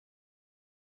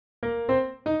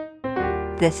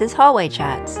This is Hallway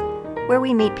Chats, where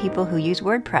we meet people who use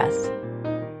WordPress.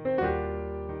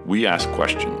 We ask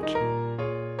questions,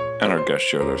 and our guests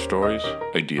share their stories,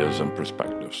 ideas, and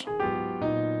perspectives.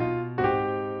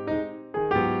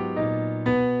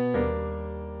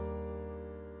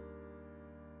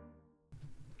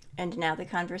 And now the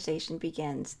conversation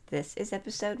begins. This is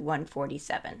episode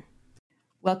 147.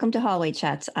 Welcome to Hallway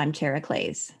Chats. I'm Tara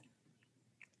Clays.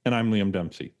 And I'm Liam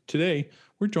Dempsey. Today,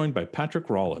 we're joined by Patrick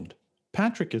Rolland.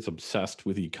 Patrick is obsessed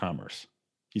with e-commerce.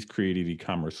 He's created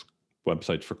e-commerce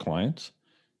websites for clients.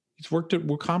 He's worked at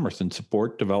WooCommerce in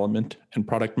support, development, and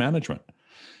product management.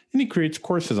 And he creates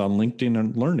courses on LinkedIn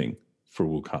and Learning for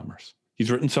WooCommerce.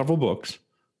 He's written several books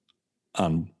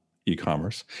on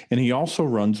e-commerce, and he also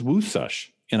runs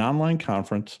WooSesh, an online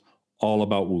conference all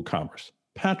about WooCommerce.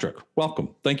 Patrick,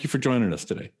 welcome. Thank you for joining us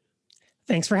today.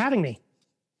 Thanks for having me.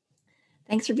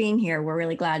 Thanks for being here. We're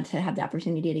really glad to have the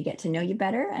opportunity to get to know you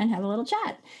better and have a little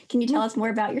chat. Can you tell us more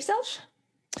about yourself?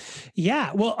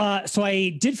 Yeah, well, so I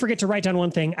did forget to write down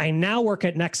one thing. I now work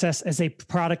at Nexus as a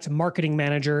product marketing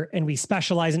manager, and we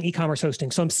specialize in e-commerce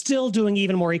hosting. So I'm still doing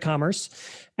even more e-commerce.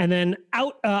 And then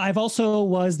I've also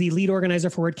was the lead organizer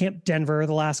for WordCamp Denver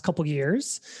the last couple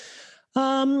years.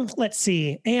 Let's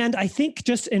see. And I think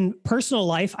just in personal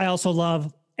life, I also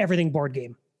love everything board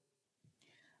game.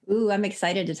 Ooh, I'm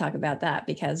excited to talk about that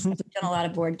because I've done a lot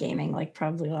of board gaming, like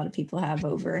probably a lot of people have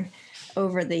over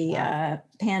the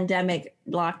pandemic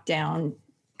lockdown,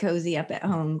 cozy up at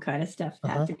home kind of stuff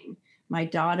happening. My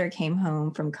daughter came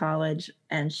home from college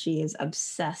and she is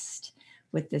obsessed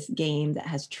with this game that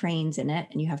has trains in it,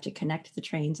 and you have to connect the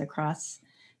trains across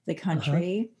the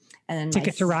country. And then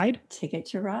Ticket to Ride? Ticket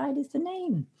to Ride is the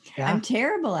name. Yeah. I'm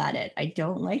terrible at it. I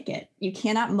don't like it. You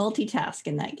cannot multitask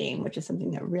in that game, which is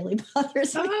something that really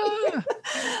bothers me.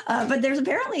 But there's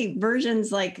apparently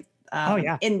versions like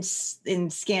in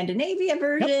Scandinavia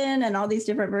version and all these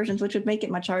different versions, which would make it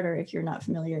much harder if you're not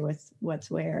familiar with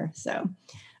what's where. So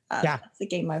that's the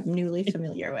game I'm newly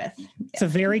familiar with. It's a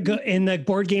very good, in the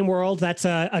board game world, that's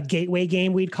a gateway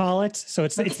game, we'd call it. So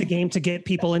it's the game to get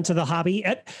people into the hobby.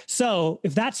 So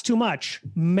if that's too much,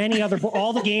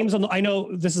 all the games, I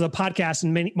know this is a podcast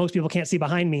and most people can't see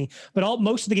behind me, but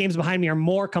most of the games behind me are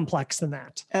more complex than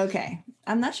that. Okay.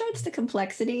 I'm not sure it's the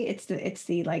complexity. It's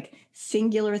the like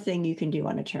singular thing you can do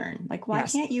on a turn. Like, why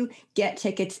can't you get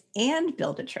tickets and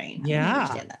build a train? I don't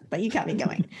understand that, but you got me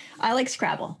going. I like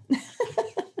Scrabble.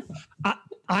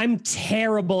 I'm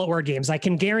terrible at word games. I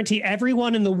can guarantee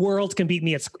everyone in the world can beat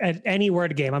me at any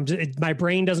word game. My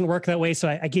brain doesn't work that way, so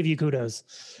I give you kudos.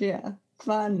 Yeah,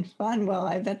 fun. Well,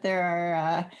 I bet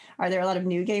there are there a lot of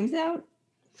new games out?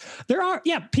 There are,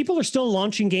 people are still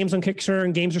launching games on Kickstarter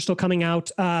and games are still coming out.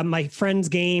 My friend's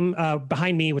game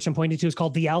behind me, which I'm pointing to, is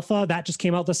called The Alpha. That just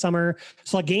came out this summer.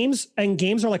 So games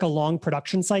are like a long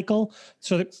production cycle.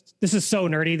 So this is so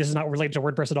nerdy. This is not related to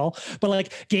WordPress at all. But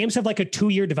like games have like a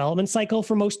 2-year development cycle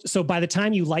for most. So by the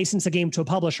time you license a game to a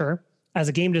publisher as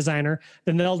a game designer,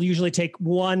 then they'll usually take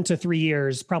 1 to 3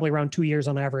 years, probably around 2 years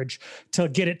on average, to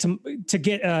get it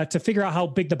to figure out how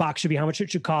big the box should be, how much it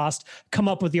should cost, come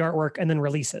up with the artwork, and then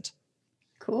release it.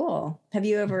 Cool. Have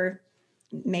you ever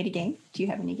made a game? Do you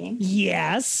have any games?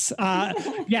 Yes. So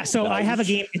nice. I have a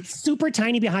game. It's super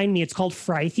tiny behind me. It's called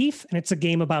Fry Thief, and it's a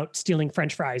game about stealing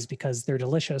French fries because they're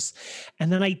delicious.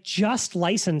 And then I just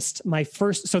licensed my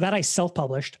first, so that I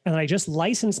self-published, and I just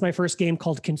licensed my first game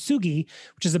called Kintsugi,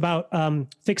 which is about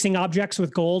fixing objects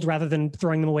with gold rather than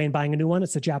throwing them away and buying a new one.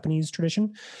 It's a Japanese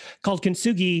tradition called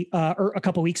Kintsugi a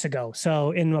couple weeks ago.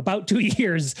 So in about 2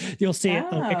 years, you'll see it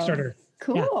on Kickstarter.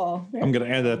 Cool. Yeah. I'm going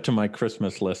to add that to my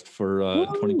Christmas list for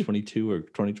 2022 or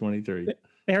 2023.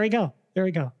 There we go.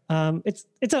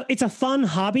 It's a fun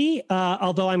hobby.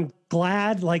 Although I'm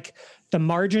glad like the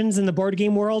margins in the board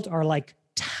game world are like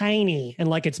tiny, and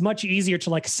like it's much easier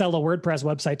to like sell a WordPress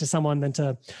website to someone than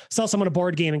to sell someone a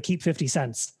board game and keep 50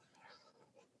 cents.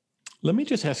 Let me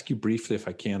just ask you briefly, if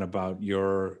I can, about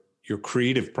your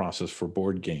creative process for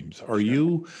board games. Are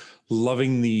you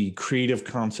loving the creative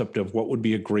concept of what would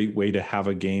be a great way to have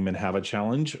a game and have a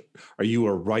challenge? Are you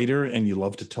a writer and you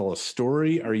love to tell a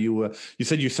story? Are you you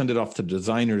said you send it off to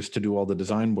designers to do all the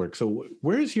design work. So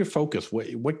where is your focus?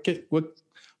 What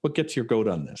gets your goat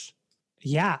on this?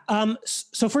 Yeah.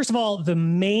 So first of all, the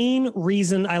main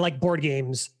reason I like board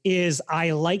games is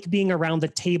I like being around the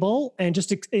table and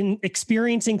just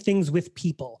experiencing things with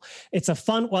people. It's a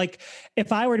fun, like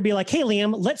if I were to be like, hey,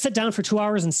 Liam, let's sit down for 2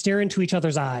 hours and stare into each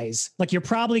other's eyes. Like you're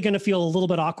probably going to feel a little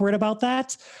bit awkward about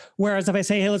that. Whereas if I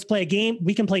say, hey, let's play a game,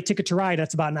 we can play Ticket to Ride.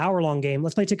 That's about an hour long game.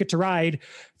 Let's play Ticket to Ride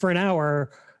for an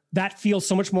hour. That feels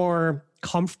so much more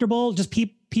comfortable, just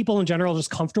people in general, just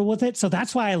comfortable with it. So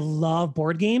that's why I love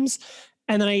board games.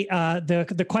 And then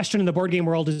the question in the board game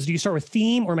world is, do you start with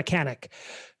theme or mechanic?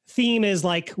 Theme is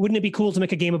like, wouldn't it be cool to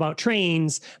make a game about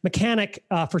trains? Mechanic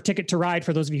for Ticket to Ride,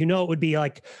 for those of you who know, it would be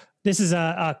like, this is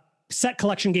a set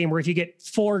collection game where if you get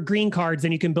 4 green cards,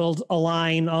 then you can build a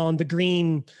line on the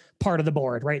green part of the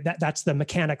board, right? That's the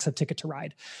mechanics of Ticket to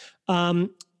Ride.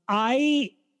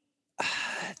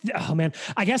 Oh man,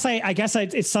 I guess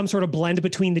it's some sort of blend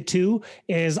between the two.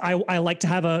 Is I like to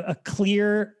have a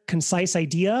clear, concise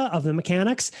idea of the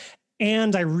mechanics,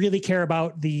 and I really care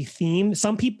about the theme.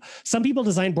 Some people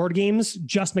design board games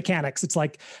just mechanics. It's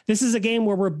like, this is a game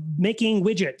where we're making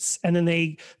widgets, and then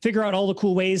they figure out all the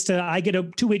cool ways to, I get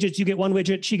 2 widgets, you get 1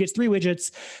 widget, she gets 3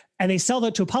 widgets, and they sell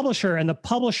that to a publisher, and the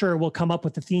publisher will come up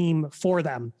with the theme for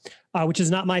them, which is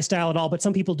not my style at all, but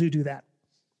some people do that.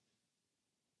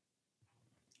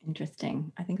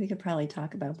 Interesting. I think we could probably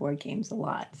talk about board games a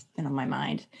lot. It's been on my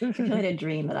mind. I really had a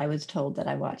dream that I was told that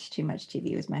I watched too much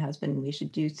TV with my husband, and we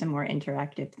should do some more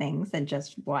interactive things than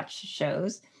just watch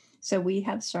shows. So we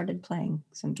have started playing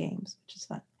some games, which is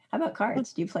fun. How about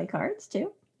cards? Do you play cards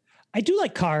too? I do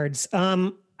like cards.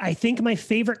 I think my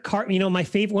favorite card, one of my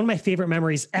favorite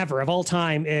memories ever of all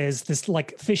time is this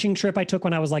like fishing trip I took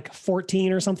when I was like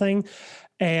 14 or something.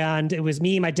 And it was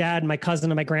me, my dad, my cousin,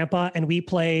 and my grandpa, and we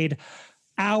played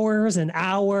hours and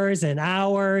hours and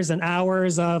hours and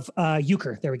hours of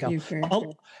euchre. There we go.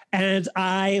 Oh, and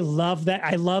I love that.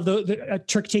 I love the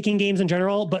trick-taking games in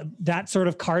general, but that sort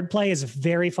of card play is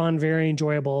very fun, very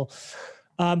enjoyable.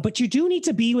 But you do need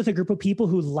to be with a group of people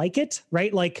who like it,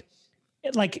 right? Like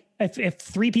if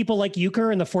 3 people like euchre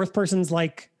and the 4th person's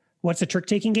like, what's a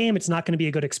trick-taking game? It's not going to be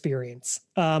a good experience.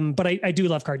 But I do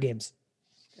love card games.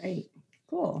 Great.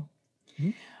 Cool.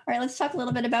 Mm-hmm. All right, let's talk a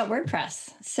little bit about WordPress.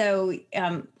 So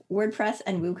WordPress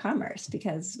and WooCommerce,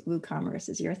 because WooCommerce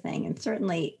is your thing, and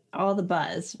certainly all the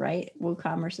buzz, right?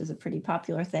 WooCommerce is a pretty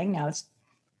popular thing. Now it's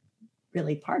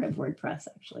really part of WordPress,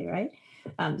 actually, right?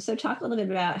 So talk a little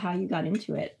bit about how you got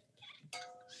into it.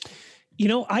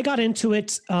 I got into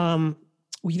it. One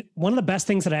of the best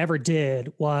things that I ever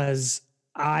did was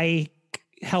I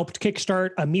helped kickstart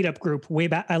a meetup group way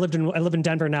back. I live in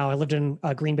Denver now. I lived in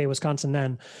Green Bay, Wisconsin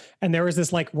then. And there was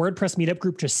this like WordPress meetup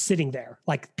group just sitting there.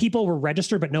 Like people were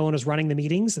registered, but no one was running the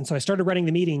meetings. And so I started running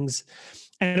the meetings,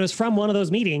 and it was from one of those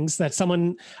meetings that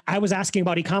I was asking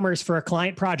about e-commerce for a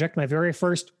client project, my very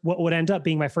first, what would end up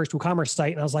being my first WooCommerce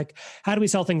site. And I was like, how do we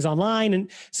sell things online? And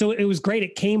so it was great.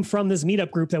 It came from this meetup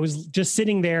group that was just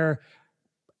sitting there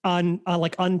on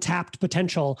like untapped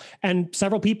potential. And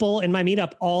several people in my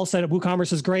meetup all said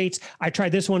WooCommerce is great. I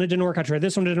tried this one, it didn't work. I tried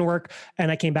this one, it didn't work. And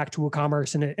I came back to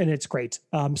WooCommerce, and it's great.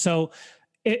 So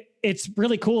it's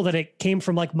really cool that it came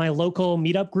from like my local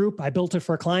meetup group. I built it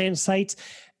for a client site.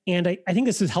 And I think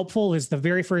this is helpful, is the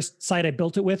very first site I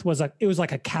built it with was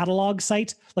like a catalog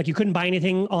site. Like you couldn't buy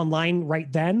anything online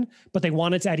right then, but they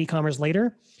wanted to add e-commerce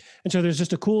later. And so there's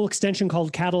just a cool extension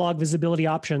called Catalog Visibility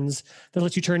Options that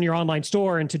lets you turn your online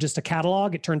store into just a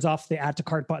catalog. It turns off the add to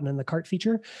cart button and the cart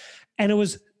feature. And it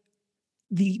was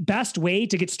the best way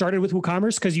to get started with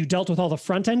WooCommerce, because you dealt with all the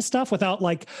front end stuff without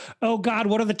like, oh God,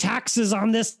 what are the taxes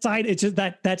on this side? It's just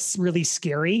that's really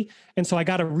scary. And so I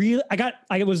feel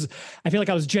like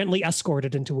I was gently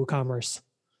escorted into WooCommerce.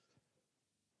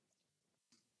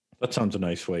 That sounds a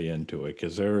nice way into it,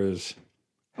 because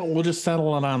we'll just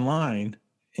settle it online.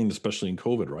 And especially in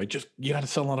COVID, right? You got to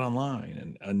sell it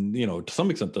online. And to some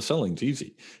extent, the selling's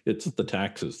easy. It's the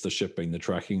taxes, the shipping, the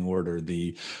tracking order,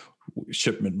 the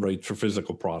shipment rates for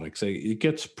physical products. It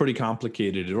gets pretty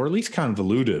complicated, or at least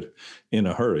convoluted in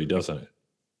a hurry, doesn't it?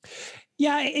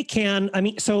 Yeah, it can. I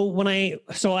mean, so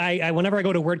whenever I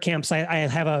go to WordCamps, I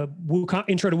have a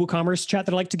intro to WooCommerce chat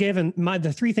that I like to give. And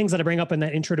the 3 things that I bring up in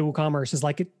that intro to WooCommerce is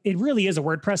like, it really is a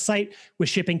WordPress site with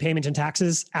shipping, payment, and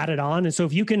taxes added on. And so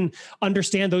if you can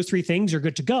understand those 3 things, you're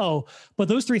good to go. But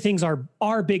those 3 things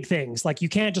are big things. Like you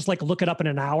can't just like look it up in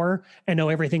an hour and know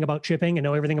everything about shipping and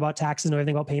know everything about taxes, know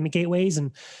everything about payment gateways.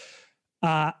 And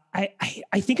I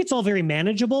think it's all very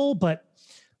manageable, but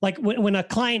like when a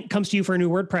client comes to you for a new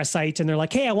WordPress site and they're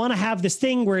like, hey, I want to have this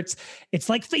thing where it's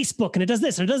like Facebook and it does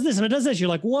this and it does this and it does this. You're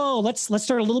like, whoa, let's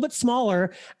start a little bit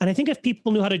smaller. And I think if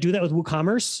people knew how to do that with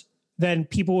WooCommerce, then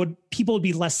people would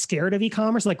be less scared of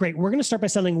e-commerce. Like, great, we're going to start by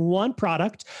selling one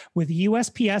product with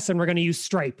USPS and we're going to use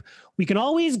Stripe. We can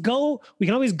always grow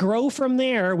from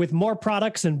there with more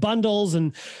products and bundles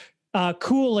and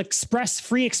cool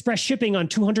free express shipping on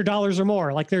 $200 or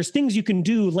more. Like there's things you can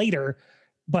do later.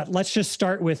 But let's just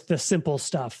start with the simple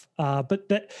stuff.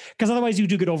 Because otherwise you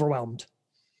do get overwhelmed.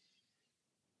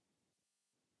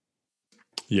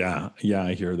 Yeah,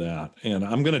 I hear that. And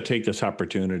I'm going to take this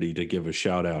opportunity to give a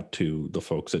shout out to the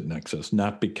folks at Nexus,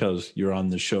 not because you're on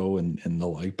the show and the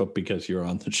like, but because you're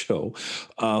on the show.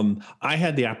 I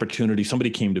had the opportunity,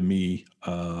 somebody came to me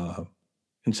and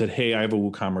said, hey, I have a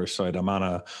WooCommerce site. I'm on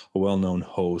a well-known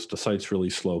host. The site's really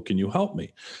slow. Can you help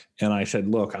me? And I said,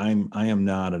 look, I am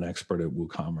not an expert at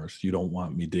WooCommerce. You don't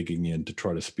want me digging in to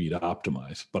try to speed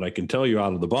optimize, but I can tell you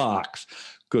out of the box,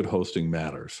 good hosting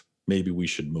matters. Maybe we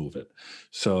should move it.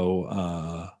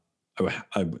 So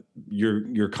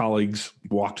your colleagues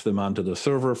walked them onto the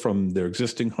server from their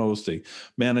existing host. They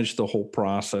managed the whole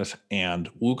process, and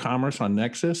WooCommerce on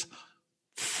Nexus,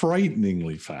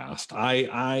 frighteningly fast.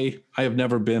 I have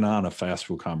never been on a fast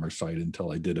WooCommerce site until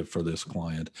I did it for this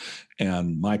client,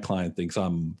 and my client thinks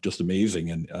I'm just amazing.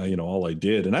 And all I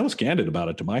did, and I was candid about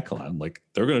it to my client, like,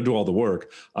 they're going to do all the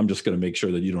work. I'm just going to make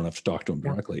sure that you don't have to talk to them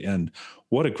directly. And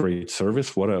what a great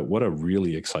service! What a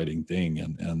really exciting thing!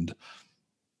 And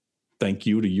thank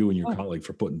you to you and your colleague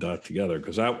for putting that together,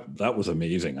 because that was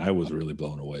amazing. I was really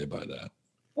blown away by that.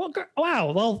 Well,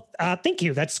 wow. Well, thank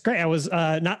you. That's great. I was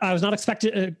not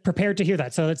prepared to hear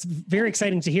that. So it's very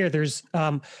exciting to hear. There's,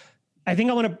 I think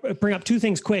I want to bring up two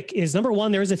things quick. Is number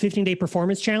one, there is a 15-day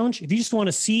performance challenge. If you just want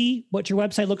to see what your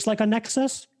website looks like on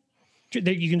Nexus,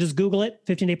 you can just Google it,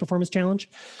 15-day performance challenge.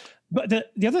 But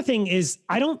the other thing is,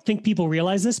 I don't think people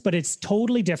realize this, but it's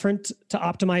totally different to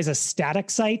optimize a static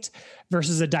site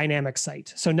versus a dynamic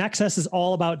site. So Nexus is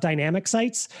all about dynamic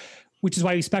sites, which is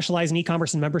why we specialize in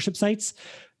e-commerce and membership sites.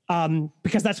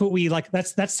 Because that's what we like.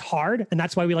 That's hard, and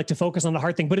that's why we like to focus on the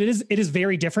hard thing. But it is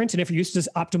very different. And if you're used to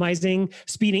optimizing,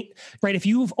 speeding, right? If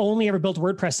you've only ever built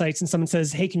WordPress sites and someone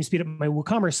says, "Hey, can you speed up my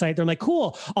WooCommerce site?" They're like,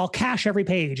 "Cool, I'll cache every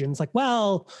page." And it's like,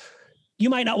 well, you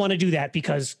might not want to do that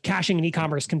because caching in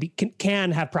e-commerce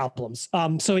can have problems.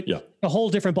 So it's a whole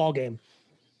different ballgame.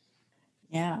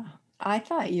 Yeah. I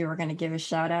thought you were going to give a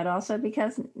shout out also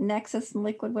because Nexus and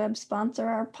Liquid Web sponsor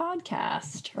our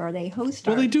podcast, or they host.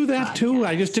 Well, they do that too.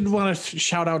 I just didn't want to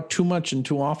shout out too much and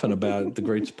too often about the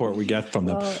great support we get from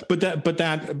them. But that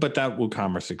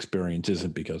WooCommerce experience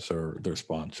isn't because they're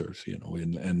sponsors,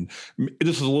 And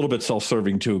this is a little bit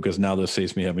self-serving too, because now this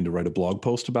saves me having to write a blog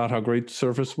post about how great the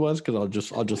service was,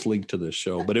 because I'll just link to this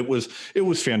show. But it was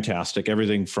fantastic.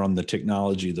 Everything from the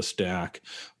technology, the stack.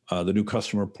 The new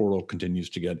customer portal continues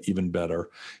to get even better,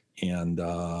 and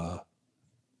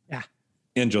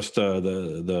just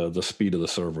the speed of the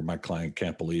server. My client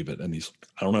can't believe it, and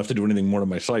I don't have to do anything more to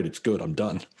my site. It's good. I'm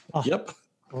done. Oh, yep.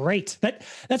 Great.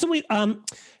 That's what we.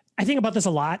 I think about this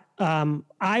a lot.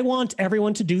 I want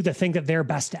everyone to do the thing that they're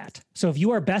best at. So if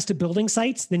you are best at building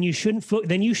sites, then you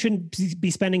shouldn't be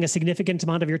spending a significant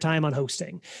amount of your time on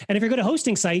hosting. And if you're good at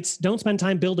hosting sites, don't spend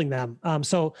time building them.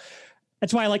 So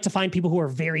that's why I like to find people who are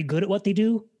very good at what they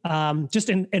do,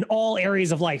 just in all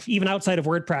areas of life, even outside of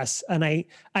WordPress. And I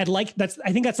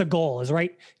think that's a goal, is right.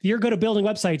 If you're good at building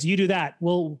websites, you do that.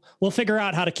 We'll figure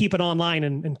out how to keep it online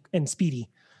and speedy.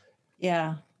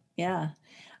 Yeah. Yeah.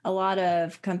 A lot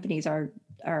of companies are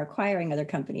acquiring other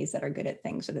companies that are good at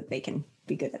things so that they can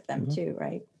be good at them too.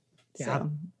 Right. Yeah.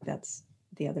 So that's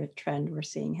the other trend we're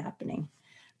seeing happening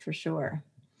for sure.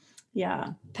 Yeah.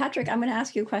 Patrick, I'm going to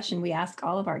ask you a question we ask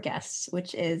all of our guests,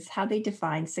 which is how they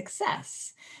define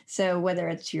success. So whether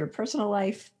it's your personal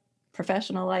life,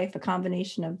 professional life, a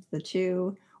combination of the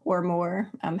two or more,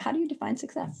 how do you define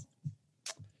success?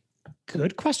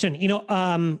 Good question.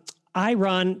 I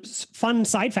run, fun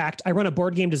side fact, I run a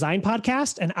board game design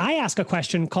podcast, and I ask a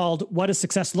question called, what does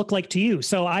success look like to you?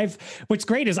 So what's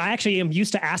great is I actually am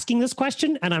used to asking this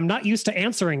question, and I'm not used to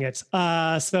answering it.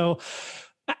 So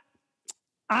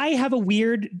I have a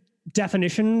weird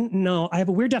definition. No, I have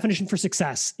a weird definition for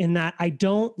success in that I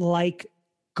don't like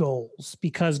goals,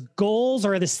 because goals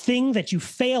are this thing that you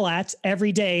fail at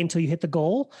every day until you hit the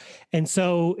goal. And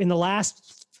so in the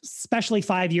last, especially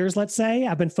 5 years, let's say,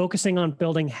 I've been focusing on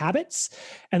building habits,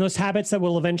 and those habits that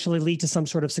will eventually lead to some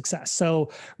sort of success.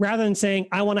 So rather than saying,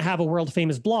 I want to have a world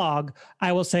famous blog,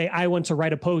 I will say, I want to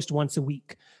write a post once a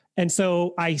week. And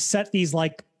so I set these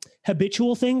like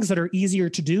habitual things that are easier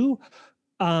to do.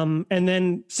 And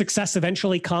then success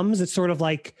eventually comes. It's sort of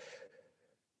like,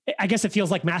 I guess it feels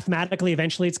like mathematically,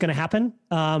 eventually it's going to happen.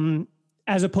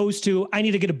 As opposed to, I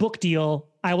need to get a book deal,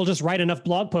 I will just write enough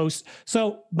blog posts.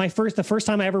 So the first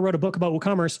time I ever wrote a book about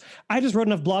WooCommerce, I just wrote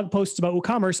enough blog posts about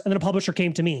WooCommerce, and then a publisher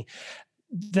came to me.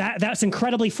 That's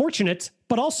incredibly fortunate,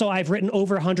 but also I've written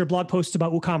over 100 blog posts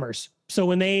about WooCommerce. So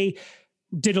when they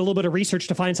did a little bit of research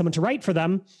to find someone to write for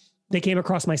them, they came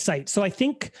across my site. So I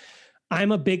think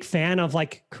I'm a big fan of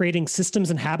like creating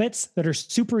systems and habits that are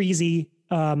super easy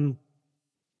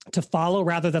to follow,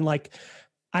 rather than like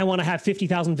I want to have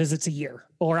 50,000 visits a year,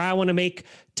 or I want to make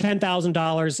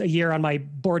 $10,000 a year on my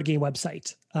board game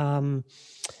website. One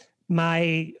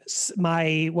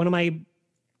of my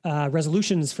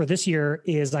resolutions for this year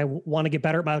is I want to get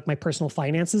better about my personal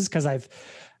finances, because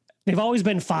they've always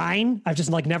been fine. I've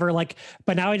just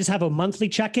but now I just have a monthly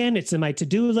check-in. It's in my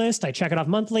to-do list. I check it off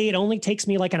monthly. It only takes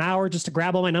me like an hour just to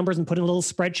grab all my numbers and put in a little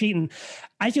spreadsheet. And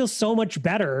I feel so much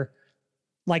better,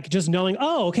 like just knowing,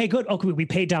 oh, okay, good. Okay, we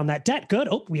paid down that debt. Good.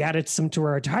 Oh, we added some to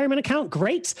our retirement account.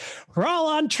 Great. We're all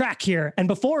on track here. And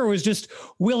before it was just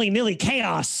willy-nilly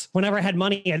chaos whenever I had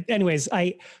money. Anyways,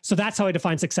 so that's how I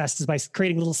define success, is by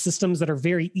creating little systems that are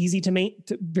very easy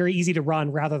very easy to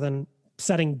run, rather than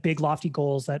setting big lofty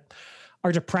goals that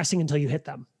are depressing until you hit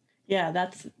them. Yeah,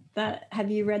 that.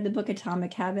 Have you read the book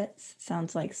Atomic Habits?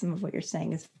 Sounds like some of what you're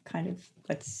saying is kind of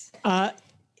what's...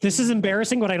 This is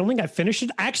embarrassing, but I don't think I've finished it.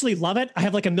 I actually love it. I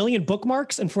have like 1 million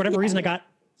bookmarks, and for whatever reason, I got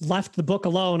left the book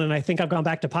alone, and I think I've gone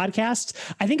back to podcasts.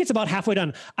 I think it's about halfway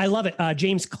done. I love it.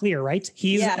 James Clear, right?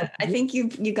 I think you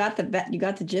got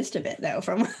the gist of it, though,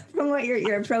 from what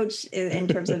your approach in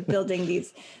terms of building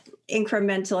these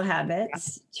incremental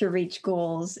habits to reach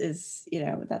goals is,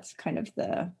 that's kind of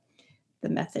the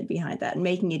method behind that, and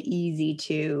making it easy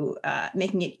to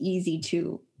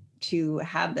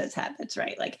have those habits,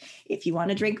 right? Like if you want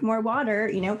to drink more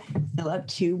water, fill up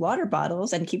 2 water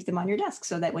bottles and keep them on your desk,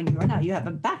 so that when you run out, you have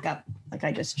a backup, like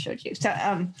I just showed you. So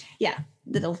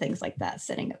little things like that,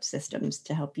 setting up systems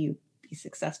to help you be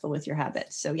successful with your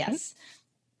habits. So yes,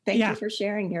 thank you for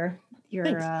sharing your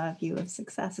view of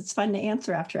success. It's fun to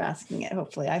answer after asking it.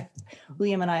 Hopefully,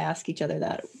 Liam and I ask each other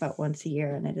that about once a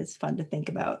year, and it is fun to think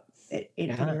about it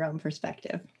from your own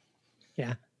perspective.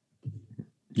 Yeah.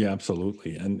 Yeah,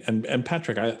 absolutely. And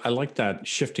Patrick, I like that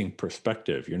shifting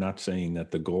perspective. You're not saying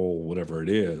that the goal, whatever it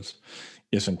is,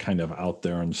 isn't kind of out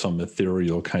there in some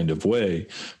ethereal kind of way,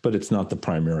 but it's not the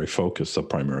primary focus. The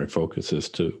primary focus is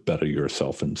to better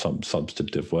yourself in some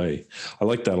substantive way. I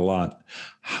like that a lot.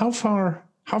 How far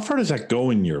does that go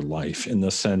in your life, in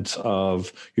the sense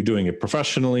of you're doing it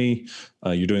professionally,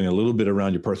 you're doing a little bit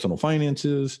around your personal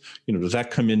finances? Does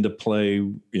that come into play?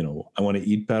 I want to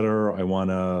eat better. I want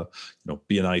to,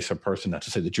 be a nicer person. Not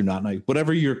to say that you're not nice.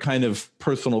 Whatever your kind of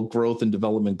personal growth and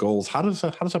development goals, how does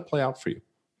that play out for you?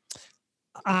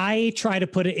 I try to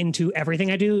put it into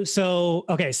everything I do. So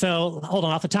hold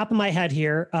on. Off the top of my head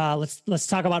here, let's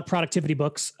talk about productivity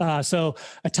books. So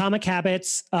Atomic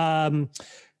Habits, The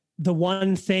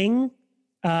One Thing,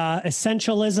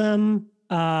 Essentialism,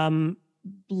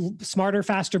 Smarter,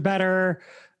 Faster, Better.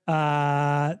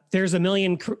 There's a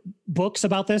million books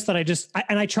about this that I do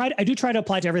try to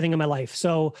apply to everything in my life.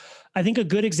 So I think a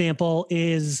good example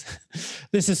is,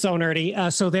 this is so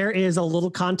nerdy. So there is a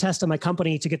little contest in my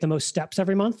company to get the most steps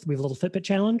every month. We have a little Fitbit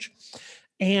challenge.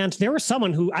 And there was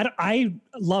someone who I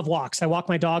love walks. I walk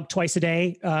my dog twice a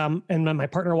day, and my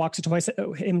partner walks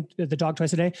the dog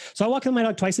twice a day. So I walk with my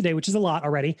dog twice a day, which is a lot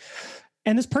already.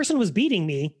 And this person was beating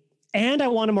me, and I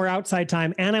wanted more outside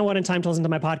time, and I wanted time to listen to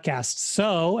my podcast.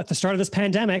 So at the start of this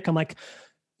pandemic, I'm like,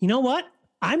 you know what?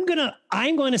 I'm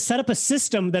going to set up a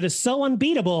system that is so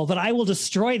unbeatable that I will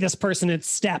destroy this person at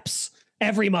steps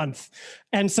every month.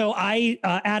 And so I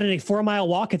added a 4-mile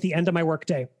walk at the end of my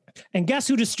workday. And guess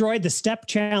who destroyed the step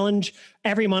challenge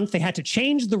every month? They had to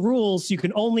change the rules. You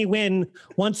can only win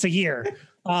once a year.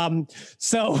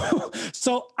 It's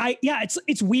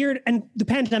weird. And the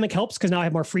pandemic helps because now I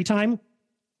have more free time,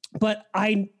 but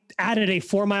I added a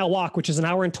 4-mile walk, which is an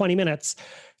hour and 20 minutes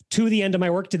to the end of my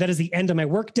workday. That is the end of my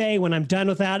workday. When I'm done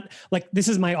with that, like, this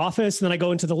is my office. And then I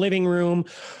go into the living room,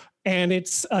 and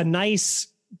it's a nice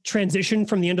transition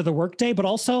from the end of the workday, but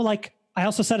also, like, I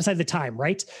also set aside the time,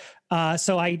 right?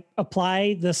 So I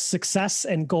apply the success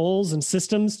and goals and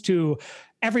systems to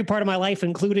every part of my life,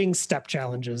 including step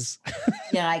challenges.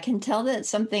 Yeah, I can tell that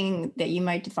something that you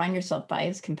might define yourself by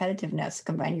is competitiveness,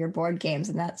 combining your board games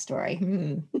in that story.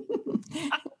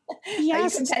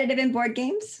 Yes. Are you competitive in board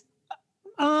games?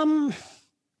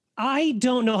 I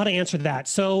don't know how to answer that.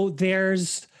 So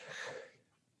there's,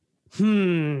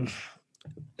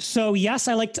 So yes,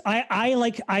 I like,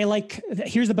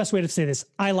 here's the best way to say this.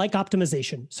 I like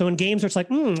optimization. So in games where it's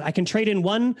like, I can trade in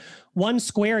one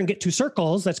square and get 2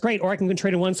 circles. That's great. Or I can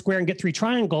trade in 1 square and get 3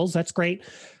 triangles. That's great.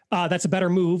 That's a better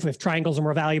move if triangles are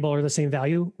more valuable or the same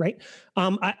value, right?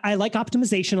 I like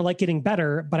optimization. I like getting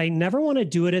better, but I never want to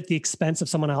do it at the expense of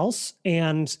someone else.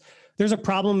 And there's a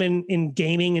problem in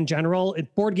gaming in general. In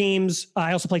board games,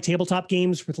 I also play tabletop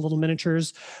games with little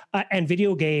miniatures, and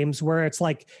video games where it's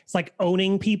like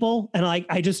owning people. And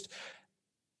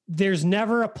there's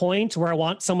never a point where I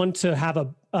want someone to have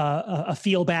a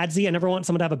feel badsy. I never want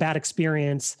someone to have a bad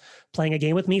experience playing a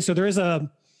game with me. So there is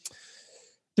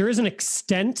an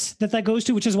extent that goes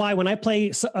to, which is why when I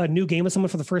play a new game with someone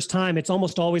for the first time, it's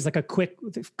almost always like a quick,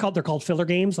 they're called filler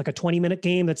games, like a 20-minute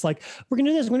game. That's like, we're going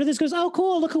to do this. We're going to do this. Goes, oh,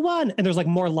 cool. Look who won. And there's like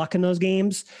more luck in those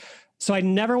games. So I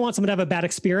never want someone to have a bad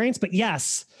experience, but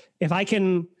yes, if I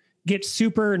can get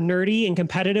super nerdy and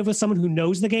competitive with someone who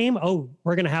knows the game,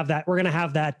 we're going to have that. We're going to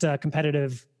have that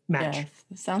competitive match.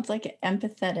 Yes. Sounds like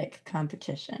empathetic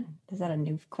competition. Is that a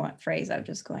new phrase I've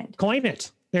just coined? Coin it.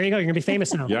 There you go. You're going to be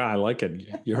famous now. Yeah, I like it.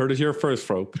 You heard it here first,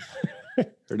 folks.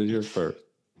 Heard it here first.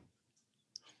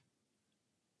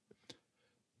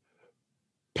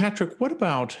 Patrick, what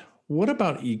about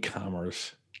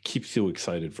e-commerce keeps you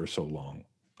excited for so long?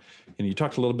 And you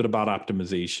talked a little bit about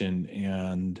optimization,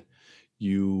 and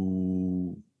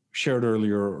you shared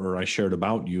earlier, or I shared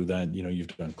about you, that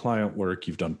you've done client work,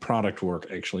 you've done product work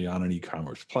actually on an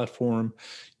e-commerce platform,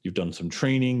 you've done some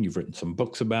training, you've written some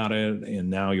books about it, and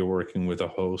now you're working with a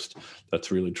host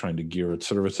that's really trying to gear its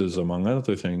services, among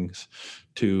other things,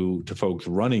 to folks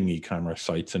running e-commerce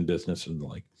sites and businesses and the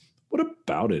like. What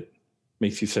about it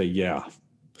makes you say, yeah,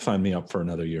 sign me up for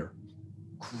another year?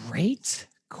 Great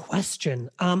question.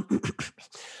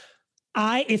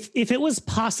 If it was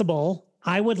possible,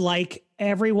 I would like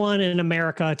everyone in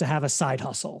America to have a side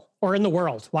hustle, or in the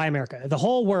world. Why America? The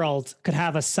whole world could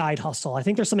have a side hustle. I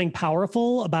think there's something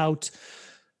powerful about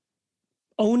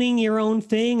owning your own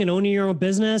thing and owning your own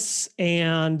business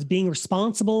and being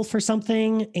responsible for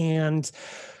something. And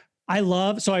I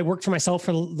worked for myself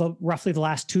for roughly the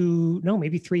last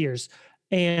maybe 3 years.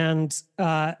 And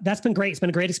that's been great. It's been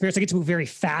a great experience. I get to move very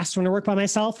fast when I work by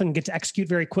myself and get to execute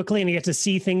very quickly, and I get to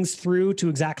see things through to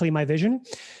exactly my vision.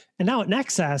 And now at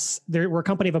Nexus, we're a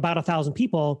company of about 1,000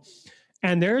 people,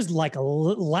 and there's like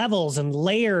levels and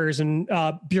layers and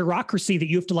bureaucracy that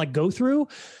you have to like go through,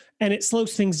 and it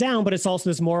slows things down. But it's also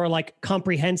this more like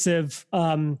comprehensive,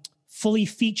 fully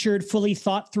featured, fully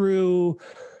thought through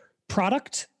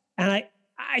product. And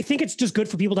I think it's just good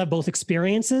for people to have both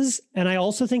experiences. And I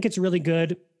also think it's really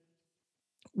good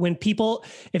when people,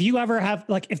 if you ever have,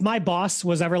 like, if my boss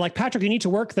was ever like, Patrick, you need to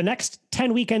work the next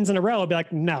 10 weekends in a row, I'd be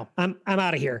like, no, I'm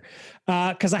out of here.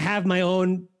 Cause I have my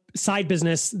own side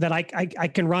business that I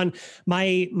can run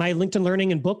my LinkedIn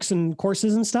Learning and books and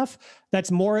courses and stuff.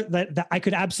 That's more that I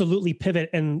could absolutely pivot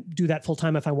and do that full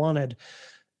time if I wanted.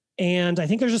 And I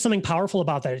think there's just something powerful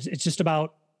about that.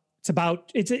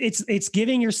 It's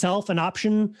giving yourself an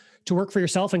option to work for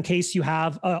yourself in case you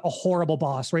have a horrible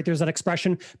boss, right? There's that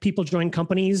expression, people join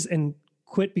companies and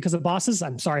quit because of bosses.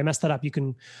 I'm sorry, I messed that up. You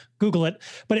can Google it,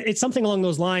 but it's something along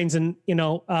those lines. And,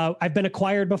 I've been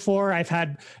acquired before. I've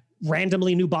had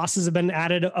randomly new bosses have been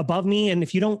added above me. And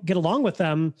if you don't get along with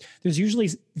them, there's usually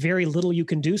very little you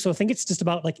can do. So I think it's just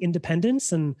about like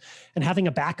independence and having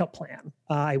a backup plan.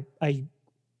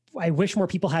 I wish more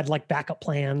people had like backup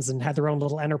plans and had their own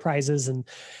little enterprises. And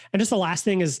just the last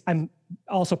thing is, I'm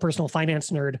also a personal finance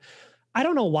nerd. I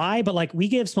don't know why, but like we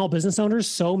give small business owners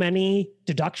so many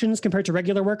deductions compared to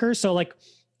regular workers. So like,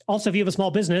 also, if you have a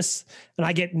small business and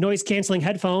I get noise canceling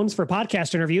headphones for a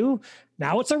podcast interview,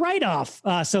 now it's a write-off.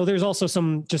 So there's also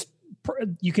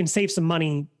you can save some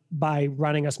money by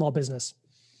running a small business.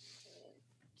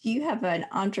 Do you have an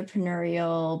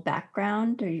entrepreneurial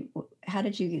background, or how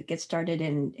did you get started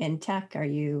in tech?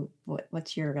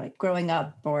 What's your like growing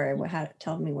up, or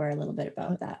tell me a little bit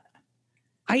about that.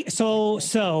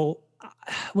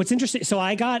 What's interesting. So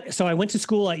I went to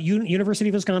school at University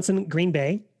of Wisconsin, Green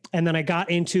Bay. And then I got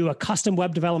into a custom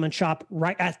web development shop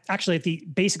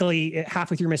basically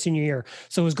halfway through my senior year.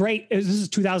 So it was great. This is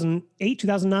 2008,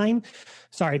 2009.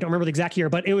 Sorry, I don't remember the exact year,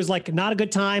 but it was like not a good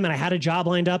time. And I had a job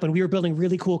lined up and we were building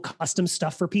really cool custom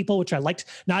stuff for people, which I liked,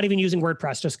 not even using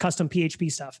WordPress, just custom PHP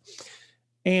stuff.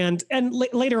 And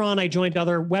later on, I joined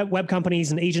other web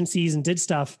companies and agencies and did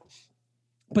stuff.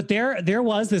 But there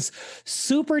was this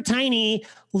super tiny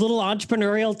little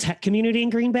entrepreneurial tech community in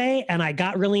Green Bay, and I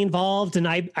got really involved. And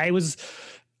I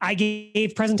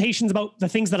gave presentations about the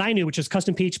things that I knew, which is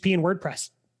custom PHP and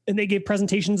WordPress. And they gave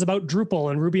presentations about Drupal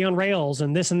and Ruby on Rails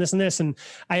and this and this and this. And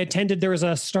I attended, there was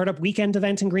a startup weekend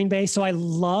event in Green Bay. So I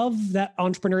love that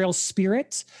entrepreneurial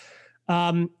spirit.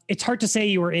 It's hard to say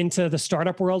you were into the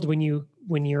startup world when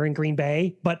you're in Green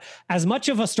Bay, but as much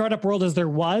of a startup world as there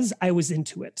was, I was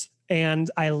into it. And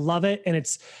I love it. And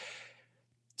it's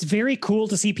very cool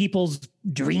to see people's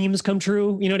dreams come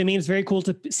true. You know what I mean? It's very cool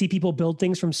to see people build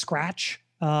things from scratch.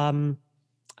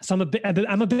 So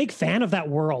I'm a big fan of that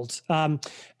world. And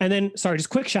then, sorry, just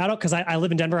quick shout out, because I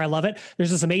live in Denver. I love it.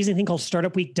 There's this amazing thing called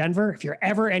Startup Week Denver. If you're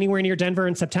ever anywhere near Denver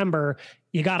in September,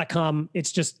 you got to come.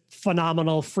 It's just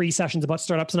phenomenal, free sessions about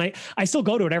startups. And I still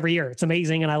go to it every year. It's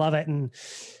amazing and I love it. And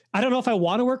I don't know if I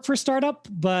want to work for a startup,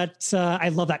 but I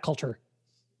love that culture.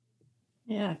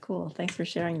 Yeah, cool. Thanks for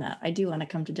sharing that. I do want to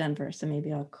come to Denver, so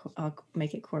maybe I'll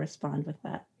make it correspond with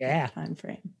that time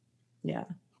frame. Yeah.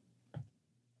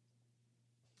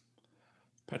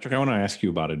 Patrick, I want to ask you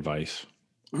about advice.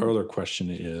 Our other question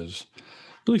is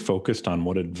really focused on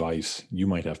what advice you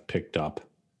might have picked up,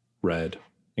 read,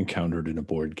 encountered in a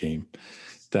board game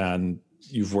that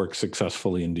you've worked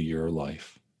successfully into your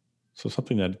life. So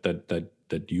something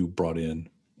that you brought in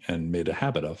and made a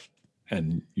habit of,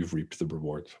 and you've reaped the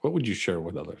rewards. What would you share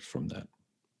with others from that?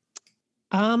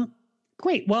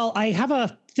 Great. Well, I have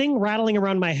a thing rattling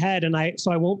around my head, so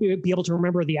I won't be able to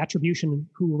remember the attribution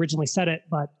who originally said it,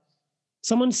 but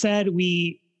someone said oh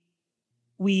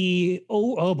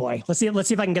boy, let's see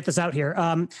if I can get this out here.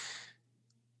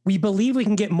 We believe we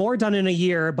can get more done in a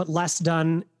year, but less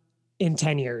done in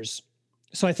 10 years.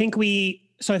 So I think we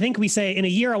say in a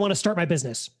year, I want to start my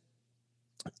business.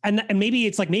 And maybe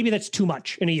it's like, maybe that's too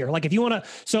much in a year. Like if you want to,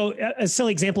 so a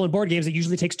silly example in board games, it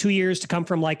usually takes 2 years to come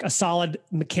from like a solid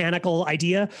mechanical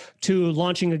idea to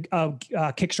launching a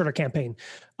Kickstarter campaign.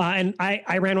 And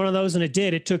I ran one of those and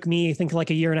it took me, I think,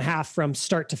 like a year and a half from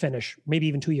start to finish, maybe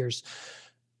even 2 years.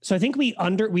 So I think we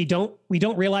don't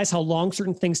realize how long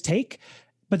certain things take,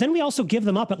 but then we also give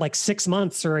them up at like 6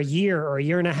 months or a year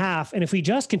and a half. And if we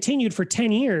just continued for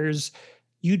 10 years,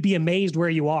 you'd be amazed where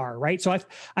you are, right? So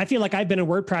I feel like I've been in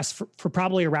WordPress for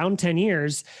probably around 10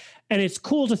 years. And it's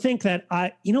cool to think that,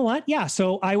 you know what? Yeah.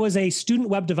 So I was a student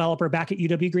web developer back at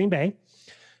UW Green Bay.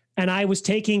 And I was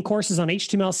taking courses on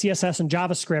HTML, CSS, and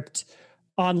JavaScript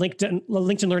on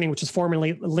LinkedIn Learning, which was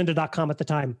formerly lynda.com at the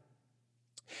time.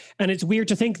 And it's weird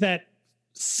to think that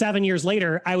 7 years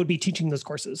later, I would be teaching those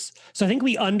courses. So I think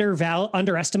we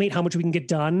underestimate how much we can get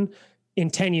done in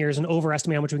 10 years and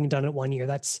overestimate how much we can get done in 1 year.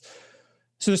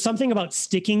 So there's something about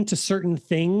sticking to certain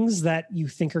things that you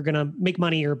think are going to make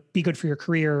money or be good for your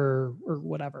career or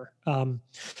whatever. But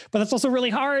that's also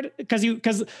really hard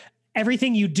because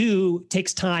everything you do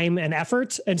takes time and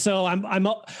effort. And so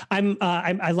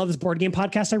I love this board game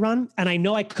podcast I run, and I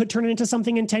know I could turn it into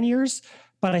something in 10 years,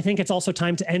 but I think it's also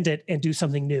time to end it and do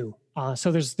something new.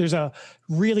 So there's a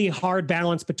really hard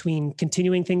balance between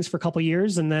continuing things for a couple of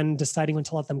years and then deciding when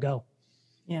to let them go.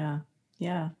 Yeah.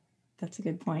 That's a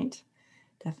good point.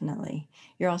 Definitely.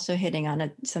 You're also hitting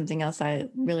on something else I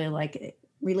really like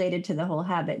related to the whole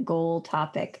habit goal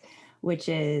topic, which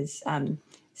is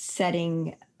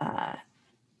setting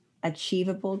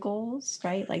achievable goals,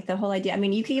 right? Like the whole idea. I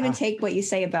mean, you can even take what you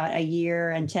say about a year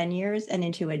and 10 years and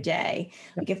into a day.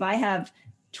 Like if I have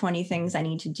 20 things I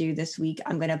need to do this week,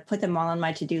 I'm going to put them all on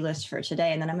my to-do list for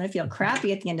today. And then I'm going to feel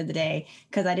crappy at the end of the day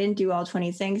because I didn't do all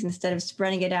 20 things instead of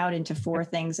spreading it out into 4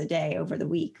 things a day over the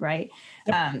week, right?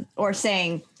 Or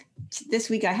saying, this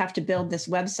week I have to build this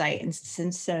website. And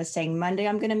instead of saying Monday,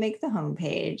 I'm going to make the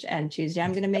homepage, and Tuesday,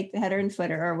 I'm going to make the header and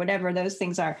footer, or whatever those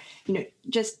things are.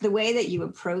 Just the way that you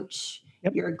approach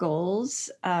your goals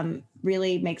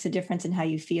really makes a difference in how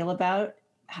you feel about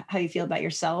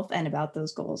yourself and about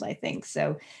those goals, I think.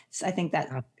 So I think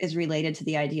that is related to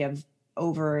the idea of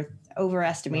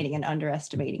overestimating and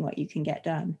underestimating what you can get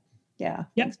done. Yeah.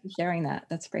 Thanks for sharing that.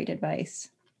 That's great advice.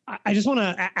 I just want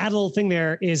to add a little thing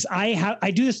there is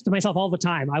I do this to myself all the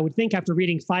time. I would think after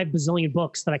reading 5 bazillion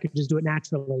books that I could just do it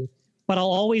naturally, but I'll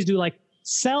always do like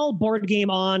sell board game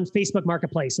on Facebook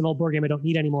Marketplace, an old board game I don't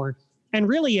need anymore. And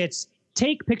really it's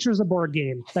take pictures of board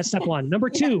game. That's step 1. Number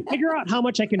 2, figure out how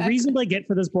much I can reasonably get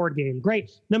for this board game.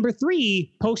 Great. Number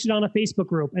 3, post it on a Facebook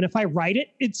group. And if I write it,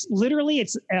 it's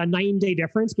a night and day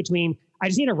difference between, I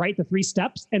just need to write the 3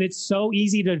 steps. And it's so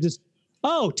easy to just,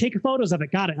 take photos of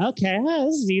it. Got it. Okay.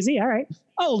 This is easy. All right.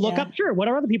 Look up. Sure. What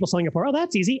are other people selling it for?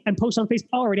 That's easy. And post on Facebook.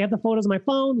 I already have the photos on my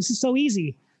phone. This is so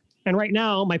easy. And right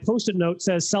now my Post-it note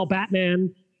says sell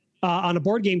Batman on a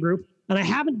board game group. And I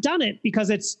haven't done it because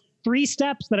it's 3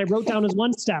 steps that I wrote down as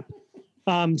 1 step.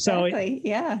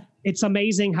 It's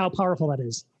amazing how powerful that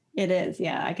is. It is.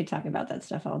 Yeah. I could talk about that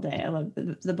stuff all day. I love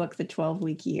the book, The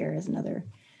 12-Week Year is another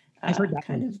I've heard that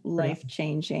kind of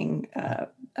life-changing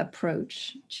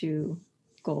approach to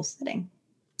goal setting.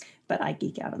 But I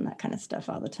geek out on that kind of stuff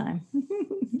all the time.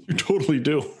 You totally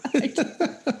do.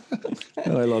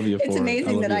 And I love you for it. It's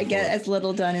amazing that I get as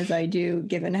little done as I do,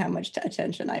 given how much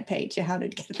attention I pay to how to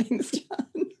get things done.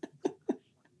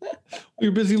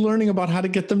 You're busy learning about how to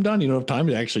get them done. You don't have time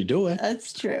to actually do it.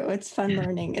 That's true. It's fun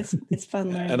learning. It's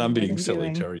fun learning. And I'm being than silly,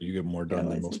 doing. Terry. You get more done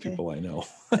than it's most okay. people I know.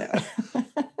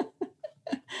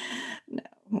 No.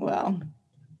 Well,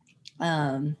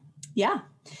 yeah.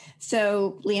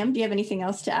 So, Liam, do you have anything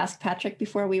else to ask Patrick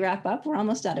before we wrap up? We're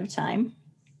almost out of time.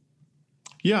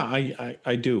 Yeah,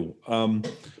 I do.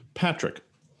 Patrick,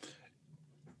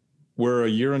 we're a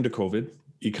year into COVID.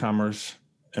 E-commerce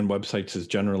and websites is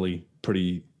generally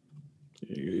pretty,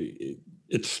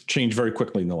 it's changed very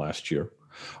quickly in the last year.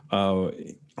 What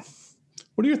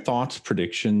are your thoughts,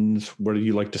 predictions? What do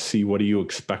you like to see? What are you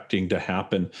expecting to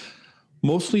happen?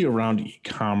 Mostly around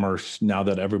e-commerce, now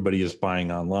that everybody is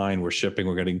buying online, we're shipping,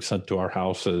 we're getting sent to our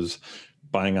houses,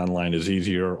 buying online is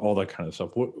easier, all that kind of stuff.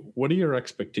 What are your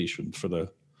expectations for the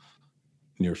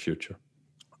near future?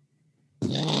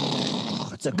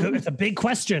 It's a big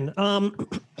question.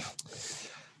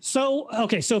 So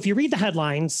if you read the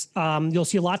headlines, you'll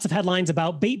see lots of headlines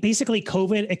about basically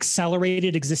COVID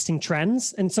accelerated existing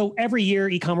trends. And so every year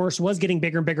e-commerce was getting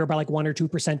bigger and bigger by like 1 or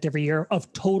 2% every year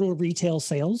of total retail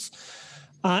sales.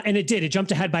 And it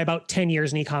jumped ahead by about 10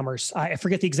 years in e-commerce. I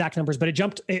forget the exact numbers, but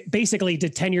it basically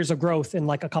did 10 years of growth in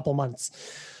like a couple months.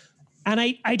 And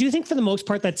I do think for the most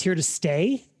part that's here to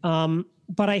stay.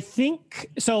 But I think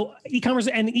so e-commerce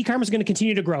is going to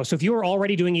continue to grow. So if you were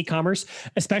already doing e-commerce,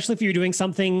 especially if you're doing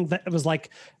something that was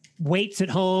like weights at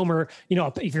home, or,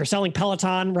 if you're selling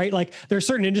Peloton, right? Like there are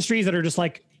certain industries that are just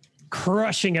like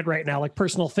crushing it right now, like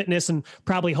personal fitness and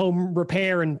probably home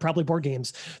repair and probably board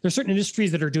games. There's certain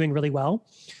industries that are doing really well.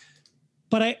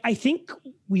 But I think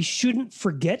we shouldn't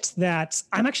forget that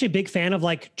I'm actually a big fan of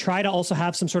like try to also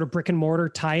have some sort of brick and mortar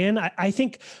tie-in. I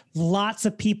think lots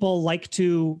of people like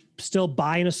to still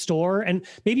buy in a store, and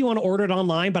maybe you want to order it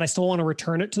online, but I still want to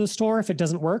return it to the store if it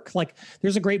doesn't work. Like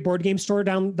there's a great board game store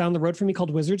down the road from me called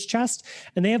Wizard's Chest,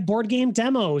 and they have board game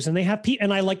demos, and they have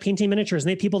and I like painting miniatures, and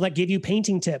they have people that give you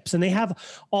painting tips, and they have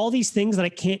all these things that I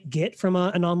can't get from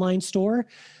an online store.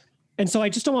 And so I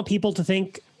just don't want people to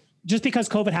think, just because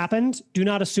COVID happened, do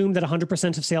not assume that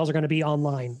 100% of sales are going to be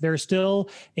online. There's still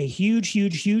a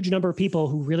huge number of people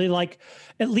who really like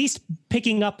at least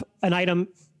picking up an item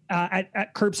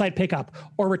at curbside pickup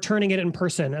or returning it in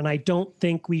person. And I don't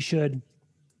think we should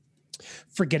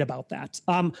forget about that.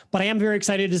 But I am very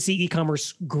excited to see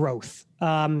e-commerce growth.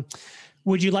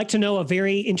 Would you like to know a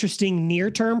very interesting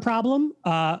near-term problem?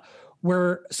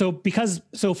 For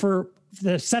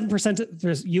the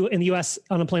 7% in the US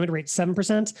unemployment rate,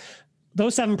 7%,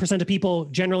 those 7% of people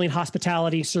generally in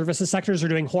hospitality services sectors are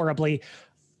doing horribly,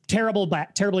 terribly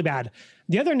bad.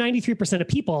 The other 93% of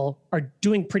people are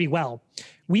doing pretty well.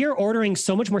 We are ordering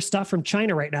so much more stuff from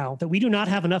China right now that we do not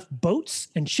have enough boats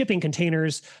and shipping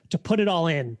containers to put it all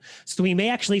in. So we may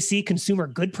actually see consumer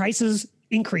good prices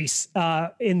increase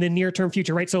in the near term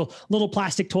future, right? So little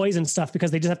plastic toys and stuff,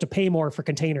 because they just have to pay more for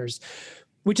containers,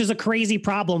 which is a crazy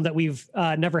problem that we've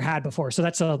never had before. So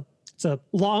that's a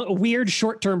weird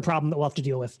short-term problem that we'll have to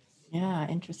deal with. Yeah,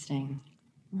 interesting.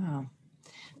 Wow.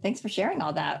 Thanks for sharing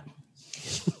all that.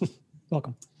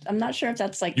 Welcome. I'm not sure if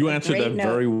that's like you answered that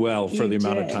very well for the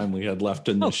amount of time we had left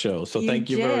in the show. So thank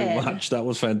you very much. That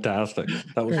was fantastic.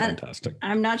 Fantastic.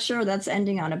 I'm not sure that's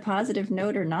ending on a positive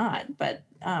note or not, but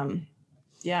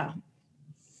yeah.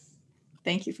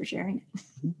 Thank you for sharing it.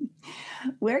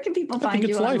 Where can people find you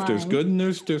it's online? Life. There's good and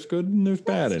there's good and there's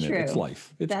bad in true. it. It's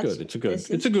life. It's That's, good.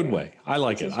 It's a good way. I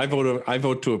like it. I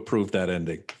vote to approve that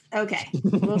ending. Okay.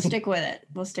 We'll stick with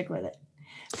it.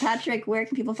 Patrick, where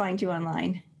can people find you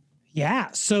online? Yeah.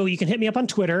 So you can hit me up on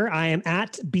Twitter. I am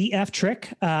at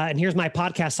BFTrick. And here's my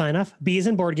podcast sign off. B is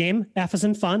in board game, F is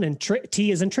in fun, and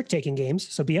T is in trick taking games.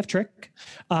 So BFTrick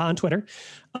on Twitter.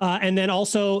 And then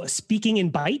also Speaking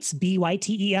in Bytes,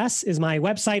 BYTES is my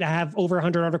website. I have over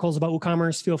 100 articles about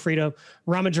WooCommerce. Feel free to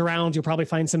rummage around. You'll probably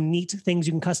find some neat things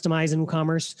you can customize in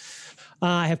WooCommerce.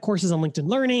 I have courses on LinkedIn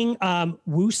Learning.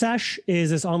 WooSesh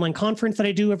is this online conference that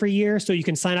I do every year. So you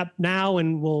can sign up now,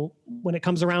 and when it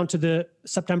comes around to the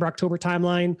September, October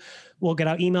timeline, we'll get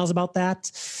out emails about that.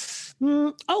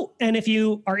 And if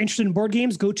you are interested in board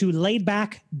games, go to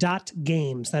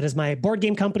laidback.games. That is my board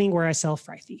game company where I sell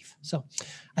Fry Thief. So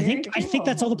I think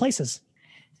that's all the places.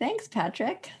 Thanks,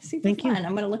 Patrick. Super Thank fun. you.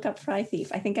 I'm going to look up Fry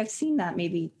Thief. I think I've seen that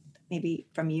maybe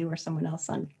from you or someone else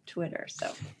on Twitter.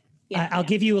 So yeah, I'll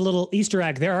give you a little Easter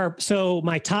egg. So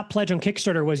my top pledge on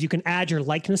Kickstarter was you can add your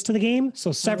likeness to the game.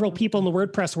 So several people in the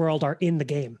WordPress world are in the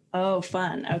game. Oh,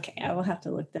 fun. Okay. I will have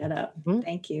to look that up. Mm-hmm.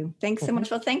 Thank you. Thanks so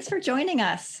much. Well, thanks for joining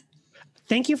us.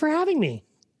 Thank you for having me.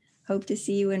 Hope to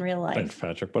see you in real life. Thanks,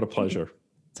 Patrick. What a pleasure.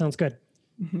 Sounds good.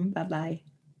 Mm-hmm. Bye-bye.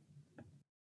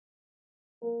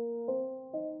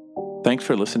 Thanks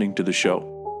for listening to the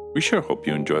show. We sure hope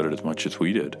you enjoyed it as much as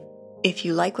we did. If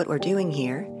you like what we're doing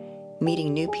here,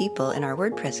 meeting new people in our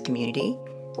WordPress community,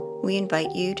 we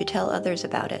invite you to tell others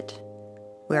about it.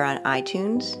 We're on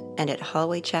iTunes and at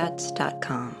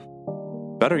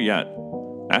hallwaychats.com. Better yet,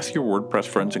 ask your WordPress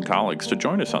friends and colleagues to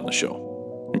join us on the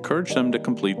show. Encourage them to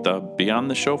complete the Beyond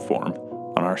the Show form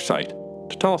on our site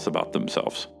to tell us about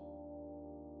themselves.